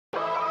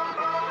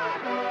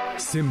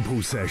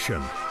Simple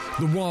Session.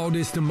 The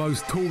wildest and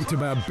most talked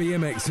about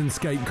BMX and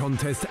skate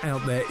contest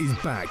out there is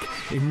back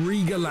in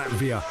Riga,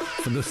 Latvia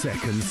for the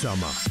second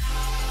summer.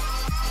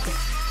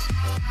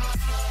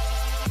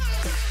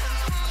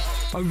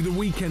 Over the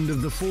weekend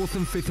of the 4th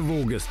and 5th of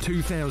August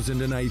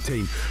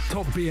 2018,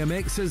 top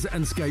BMXers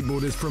and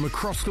skateboarders from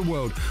across the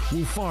world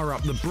will fire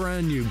up the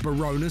brand new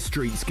Barona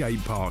street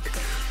skate park,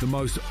 the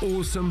most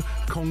awesome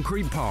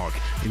concrete park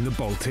in the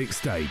Baltic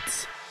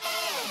states.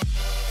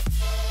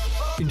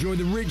 Enjoy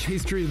the rich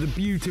history of the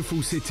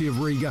beautiful city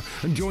of Riga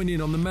and join in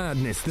on the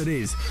madness that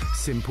is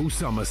Simple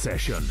Summer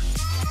Session.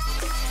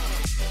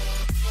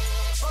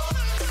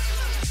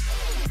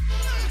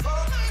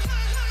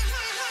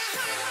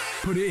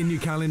 Put it in your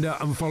calendar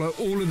and follow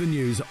all of the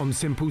news on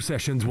Simple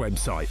Session's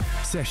website,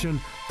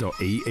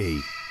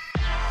 session.ee.